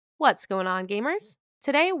What's going on, gamers?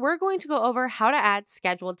 Today, we're going to go over how to add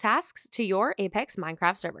scheduled tasks to your Apex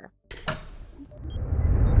Minecraft server.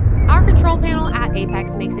 Our control panel at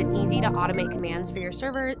Apex makes it easy to automate commands for your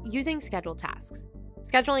server using scheduled tasks.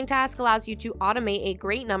 Scheduling tasks allows you to automate a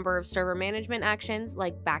great number of server management actions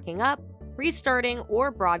like backing up, restarting,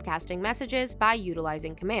 or broadcasting messages by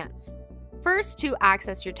utilizing commands. First, to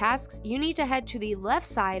access your tasks, you need to head to the left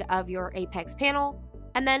side of your Apex panel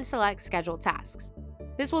and then select Scheduled Tasks.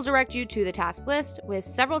 This will direct you to the task list with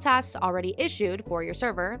several tasks already issued for your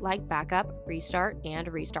server, like backup, restart, and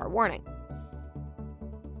restart warning.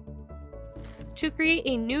 To create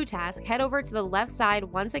a new task, head over to the left side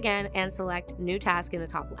once again and select New Task in the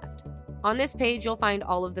top left. On this page, you'll find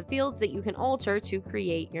all of the fields that you can alter to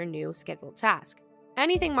create your new scheduled task.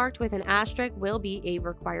 Anything marked with an asterisk will be a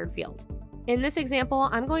required field. In this example,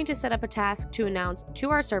 I'm going to set up a task to announce to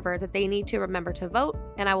our server that they need to remember to vote,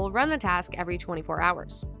 and I will run the task every 24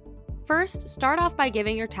 hours. First, start off by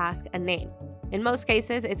giving your task a name. In most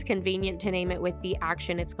cases, it's convenient to name it with the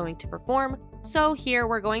action it's going to perform, so here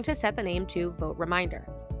we're going to set the name to Vote Reminder.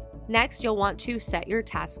 Next, you'll want to set your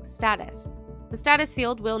task status. The status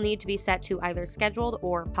field will need to be set to either scheduled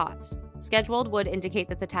or paused. Scheduled would indicate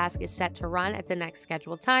that the task is set to run at the next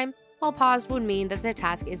scheduled time, while paused would mean that the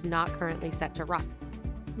task is not currently set to run.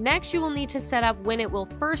 Next, you will need to set up when it will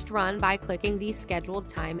first run by clicking the scheduled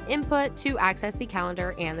time input to access the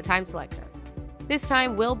calendar and the time selector. This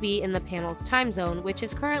time will be in the panel's time zone, which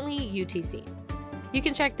is currently UTC. You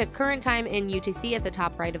can check the current time in UTC at the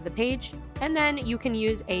top right of the page, and then you can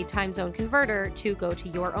use a time zone converter to go to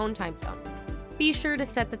your own time zone. Be sure to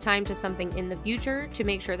set the time to something in the future to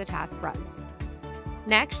make sure the task runs.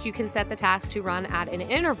 Next, you can set the task to run at an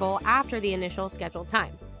interval after the initial scheduled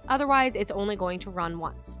time. Otherwise, it's only going to run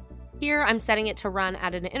once. Here, I'm setting it to run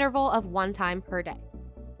at an interval of 1 time per day.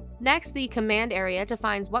 Next, the command area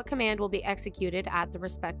defines what command will be executed at the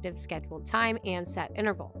respective scheduled time and set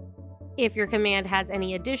interval. If your command has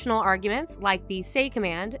any additional arguments, like the say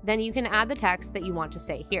command, then you can add the text that you want to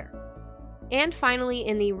say here. And finally,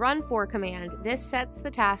 in the run for command, this sets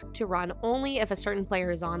the task to run only if a certain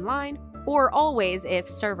player is online, or always if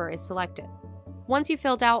server is selected. Once you've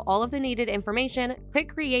filled out all of the needed information,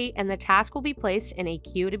 click Create and the task will be placed in a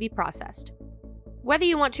queue to be processed. Whether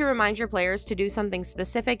you want to remind your players to do something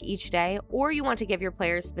specific each day, or you want to give your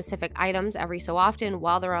players specific items every so often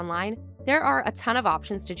while they're online, there are a ton of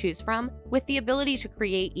options to choose from, with the ability to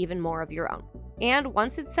create even more of your own. And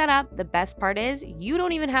once it's set up, the best part is you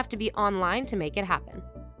don't even have to be online to make it happen.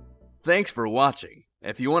 Thanks for watching.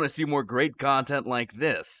 If you want to see more great content like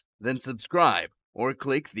this, then subscribe or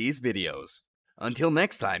click these videos. Until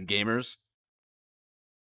next time, gamers.